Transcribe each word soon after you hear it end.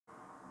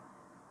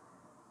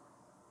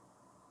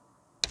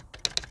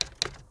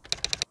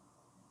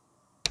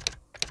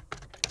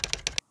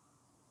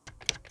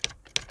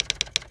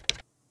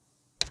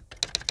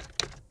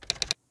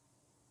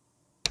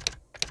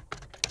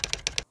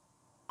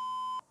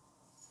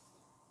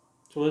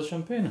So let's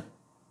jump in.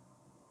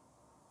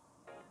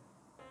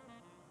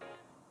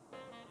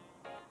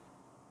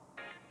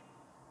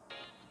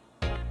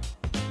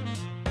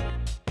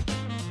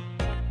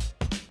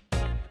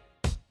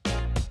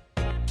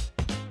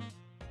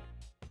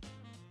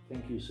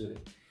 Thank you, Suri.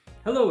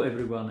 Hello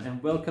everyone,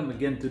 and welcome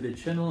again to the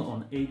channel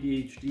on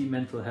ADHD,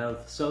 mental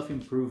health,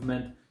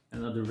 self-improvement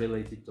and other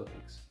related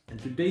topics.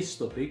 And today's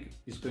topic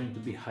is going to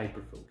be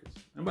hyperfocus.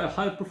 And while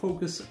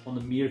hyperfocus on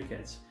the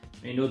meerkats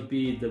may not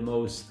be the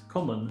most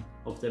common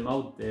of them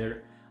out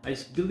there, I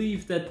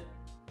believe that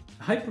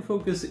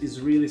hyperfocus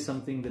is really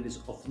something that is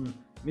often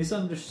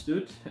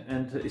misunderstood,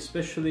 and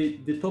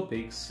especially the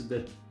topics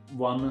that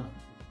one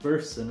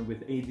person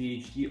with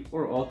ADHD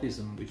or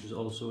autism, which is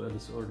also a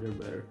disorder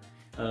where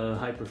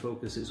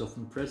hyperfocus is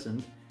often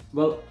present,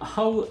 well,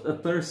 how a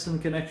person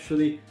can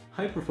actually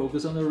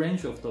hyperfocus on a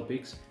range of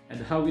topics and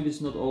how it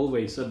is not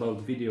always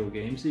about video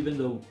games, even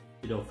though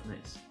it often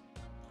is.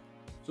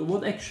 So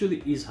what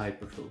actually is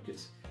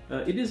hyperfocus?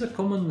 It is a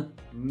common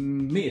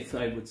myth,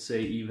 I would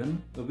say,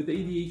 even with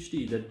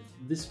ADHD, that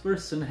this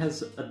person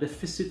has a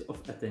deficit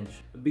of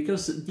attention,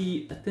 because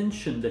the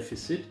attention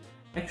deficit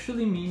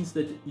actually means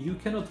that you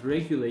cannot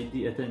regulate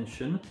the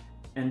attention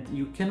and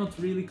you cannot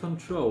really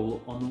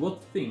control on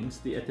what things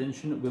the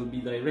attention will be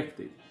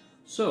directed.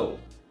 So,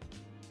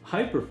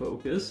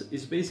 hyperfocus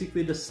is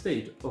basically the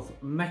state of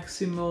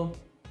maximal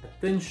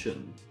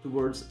attention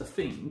towards a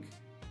thing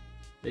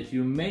that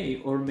you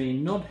may or may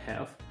not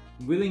have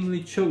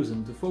willingly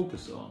chosen to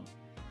focus on.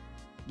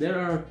 There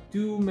are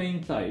two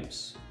main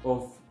types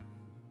of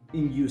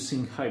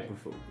inducing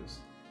hyperfocus.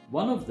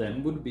 One of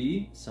them would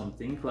be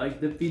something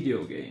like the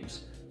video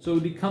games. So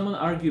the common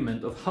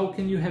argument of how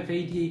can you have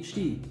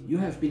ADHD? You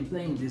have been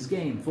playing this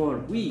game for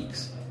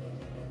weeks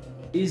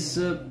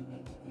is,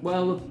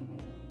 well,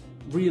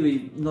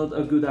 really not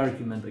a good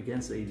argument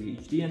against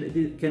ADHD, and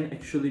it can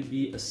actually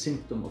be a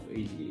symptom of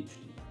ADHD.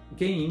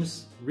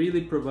 Games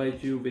really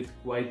provide you with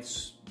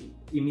quite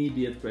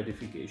immediate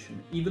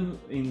gratification. Even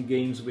in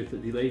games with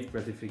delayed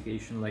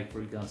gratification, like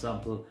for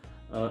example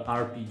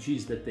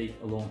RPGs that take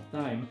a long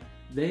time,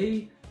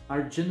 they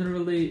are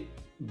generally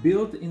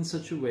built in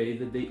such a way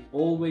that they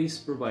always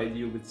provide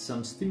you with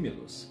some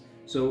stimulus.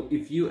 So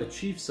if you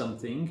achieve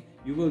something,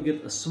 you will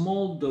get a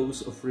small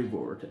dose of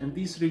reward, and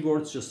these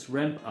rewards just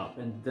ramp up,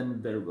 and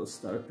then there will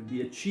start to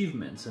be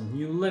achievements and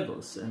new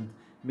levels and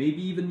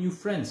maybe even new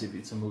friends if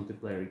it's a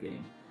multiplayer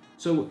game.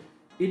 So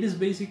it is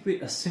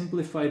basically a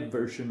simplified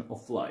version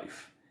of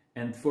life,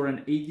 and for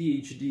an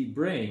ADHD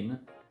brain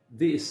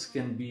this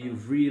can be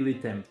really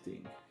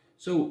tempting.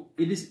 So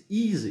it is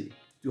easy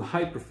to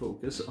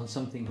hyperfocus on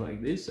something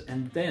like this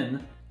and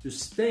then to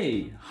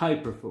stay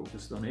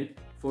hyperfocused on it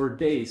for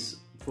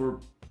days,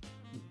 for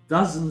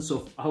dozens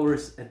of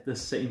hours at the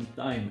same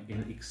time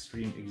in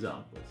extreme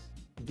examples.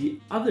 The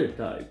other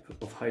type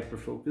of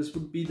hyperfocus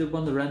would be the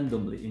one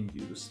randomly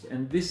induced,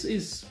 and this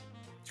is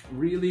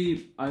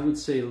really, I would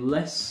say,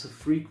 less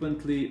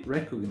frequently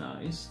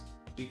recognized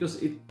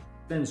because it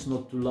tends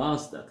not to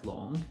last that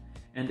long,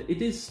 and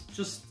it is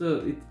just,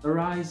 it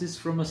arises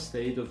from a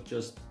state of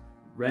just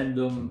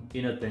random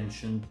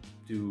inattention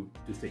to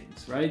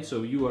things, right?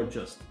 So you are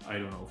just, I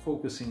don't know,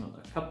 focusing on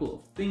a couple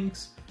of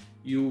things.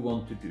 You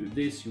want to do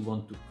this, you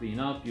want to clean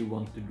up, you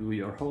want to do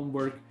your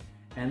homework,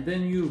 and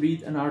then you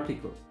read an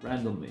article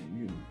randomly.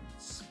 You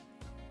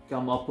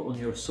come up on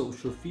your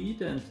social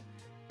feed and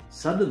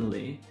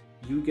suddenly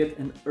you get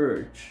an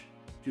urge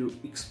to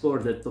explore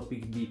that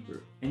topic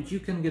deeper, and you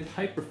can get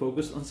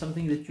hyper-focused on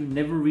something that you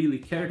never really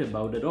cared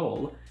about at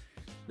all,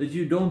 that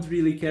you don't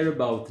really care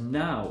about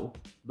now,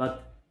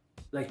 but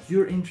like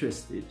you're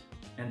interested,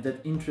 and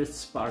that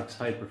interest sparks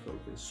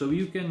hyperfocus. So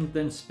you can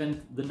then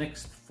spend the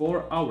next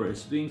 4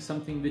 hours doing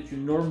something that you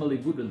normally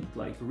wouldn't,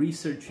 like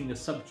researching a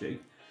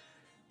subject,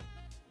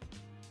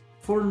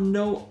 for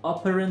no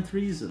apparent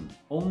reason,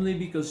 only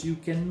because you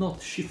cannot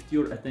shift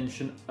your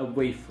attention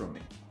away from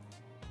it.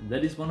 And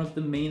that is one of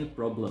the main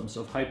problems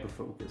of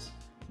hyperfocus.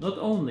 Not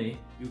only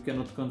you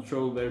cannot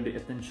control where the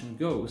attention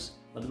goes,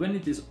 but when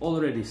it is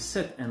already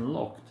set and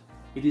locked,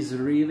 it is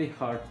really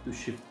hard to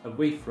shift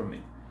away from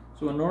it.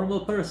 So a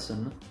normal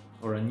person,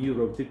 or a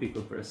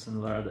neurotypical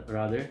person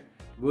rather,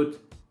 would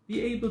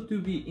be able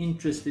to be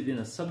interested in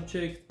a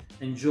subject,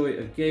 enjoy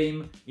a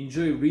game,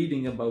 enjoy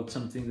reading about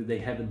something that they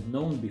haven't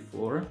known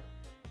before,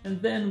 and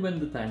then when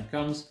the time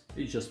comes,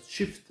 they just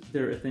shift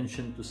their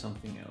attention to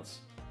something else.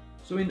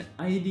 So in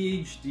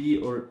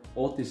ADHD or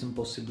autism,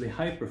 possibly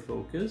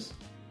hyperfocus,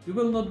 you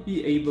will not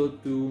be able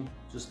to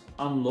just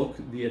unlock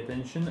the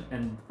attention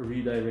and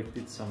redirect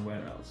it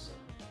somewhere else.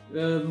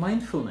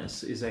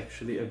 Mindfulness is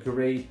actually a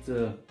great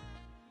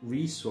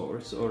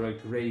resource or a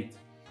great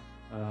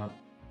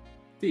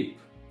tip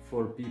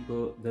for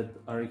people that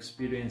are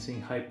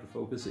experiencing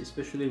hyperfocus,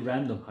 especially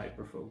random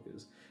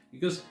hyperfocus.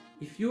 Because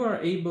if you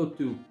are able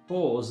to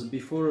pause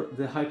before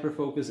the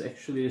hyperfocus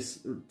actually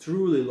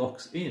truly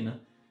locks in,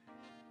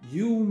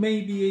 you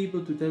may be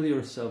able to tell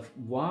yourself,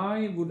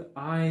 why would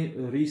I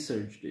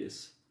research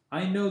this?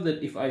 I know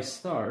that if I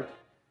start,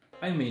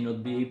 I may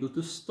not be able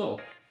to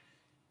stop.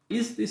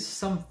 is this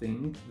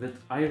something that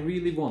I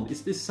really want?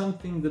 Is this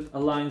something that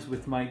aligns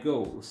with my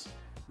goals?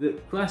 The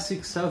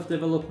classic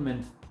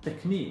self-development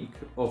technique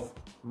of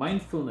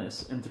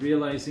mindfulness and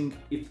realizing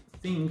if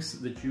things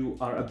that you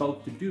are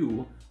about to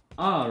do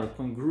are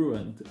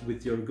congruent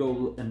with your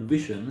goal and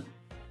vision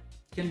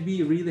can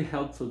be really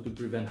helpful to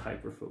prevent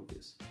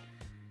hyperfocus.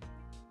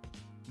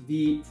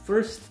 The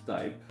first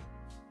type,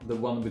 the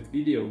one with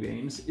video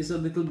games, is a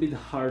little bit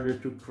harder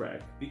to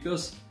crack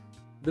because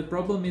the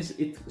problem is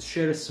it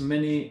shares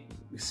many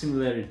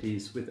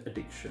similarities with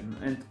addiction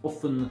and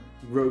often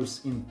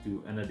grows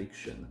into an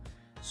addiction.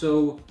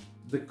 So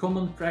the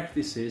common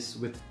practices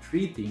with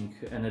treating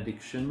an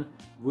addiction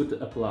would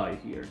apply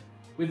here.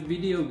 With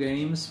video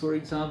games, for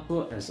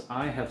example, as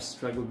I have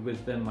struggled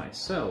with them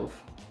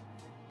myself,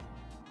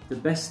 the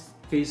best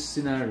case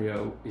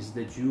scenario is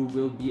that you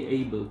will be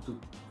able to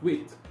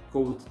quit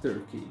cold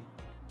turkey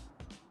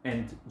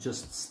and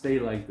just stay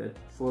like that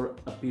for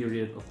a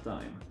period of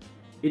time.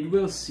 It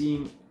will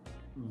seem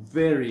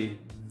very,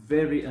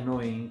 very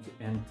annoying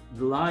and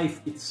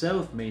life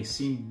itself may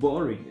seem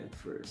boring at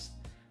first,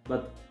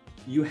 but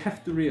you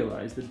have to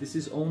realize that this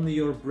is only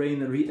your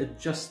brain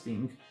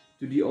readjusting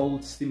to the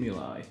old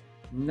stimuli.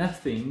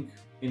 Nothing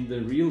in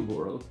the real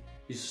world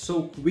is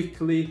so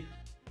quickly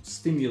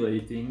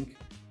stimulating,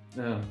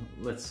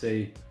 let's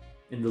say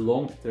in the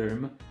long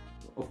term.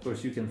 Of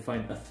course you can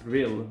find a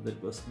thrill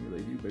that will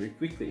stimulate you very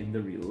quickly in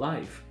the real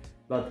life,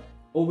 but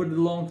over the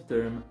long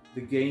term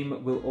the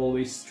game will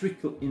always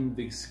trickle in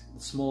these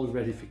small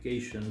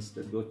gratifications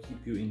that will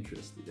keep you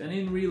interested. And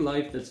in real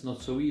life that's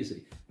not so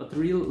easy, but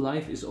real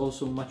life is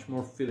also much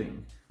more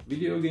filling.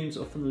 Video games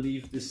often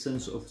leave this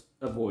sense of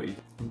a void,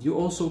 and you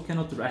also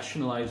cannot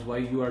rationalize why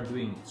you are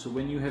doing it. So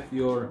when you have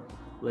your,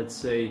 let's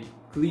say,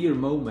 clear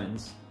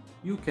moments,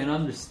 you can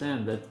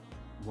understand that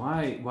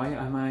why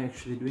am I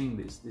actually doing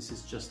this? This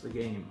is just a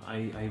game.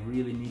 I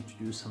really need to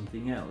do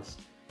something else.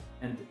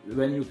 And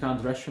when you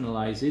can't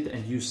rationalize it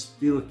and you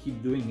still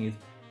keep doing it,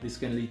 this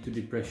can lead to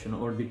depression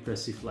or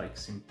depressive-like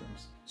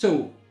symptoms.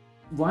 So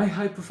why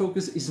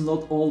hyperfocus is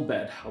not all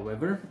bad,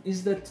 however,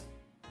 is that,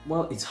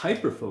 well, it's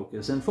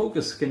hyperfocus, and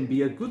focus can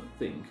be a good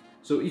thing.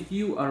 So if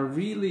you are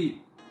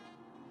really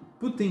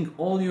putting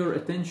all your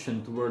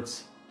attention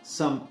towards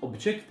some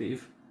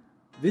objective,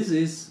 this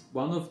is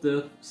one of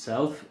the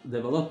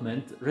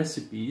self-development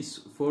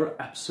recipes for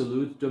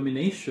absolute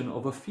domination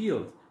of a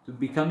field, to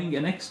becoming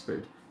an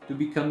expert, to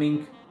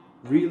becoming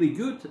really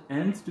good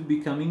and to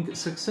becoming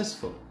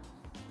successful,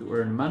 to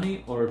earn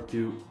money or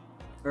to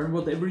earn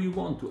whatever you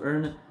want, to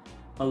earn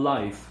a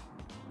life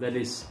that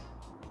is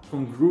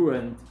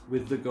congruent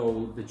with the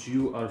goal that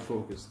you are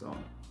focused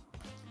on.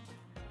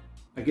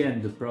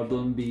 Again, the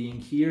problem being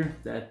here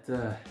that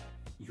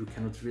you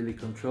cannot really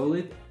control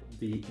it.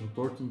 The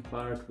important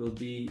part will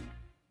be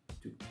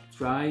to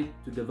try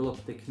to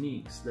develop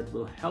techniques that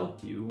will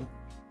help you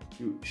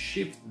to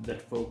shift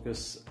that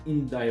focus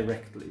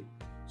indirectly.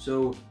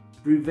 So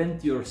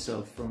prevent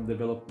yourself from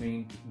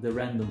developing the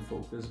random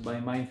focus by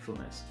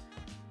mindfulness.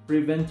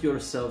 Prevent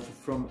yourself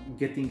from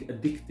getting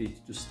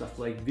addicted to stuff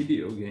like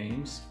video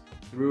games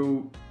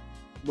through,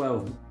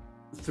 well,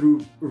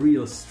 through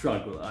real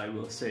struggle, I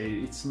will say.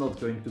 It's not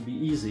going to be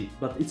easy,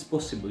 but it's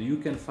possible. You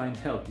can find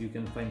help, you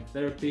can find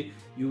therapy,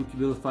 you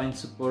will find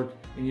support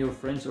in your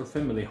friends or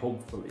family,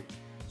 hopefully.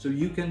 So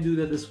you can do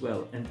that as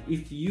well. And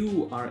if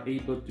you are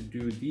able to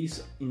do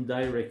these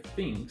indirect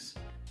things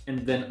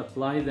and then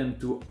apply them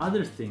to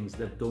other things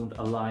that don't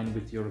align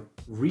with your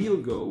real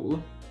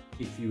goal,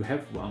 if you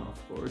have one, of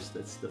course,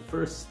 that's the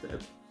first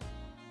step,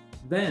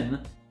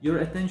 then your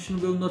attention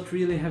will not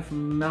really have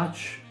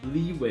much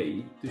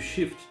leeway to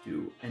shift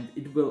to, and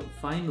it will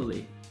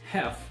finally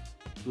have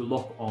to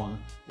lock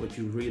on what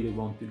you really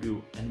want to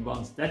do. And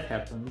once that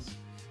happens,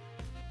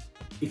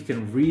 it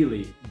can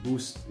really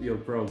boost your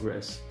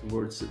progress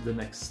towards the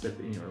next step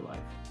in your life.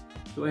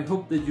 So I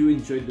hope that you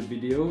enjoyed the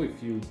video.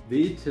 If you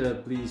did,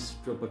 please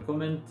drop a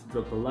comment,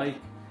 drop a like,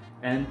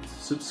 and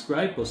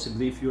subscribe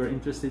possibly if you are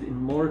interested in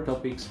more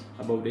topics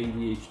about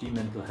ADHD,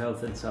 mental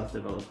health and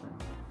self-development.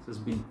 This has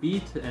been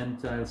Pete,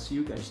 and I'll see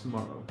you guys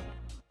tomorrow.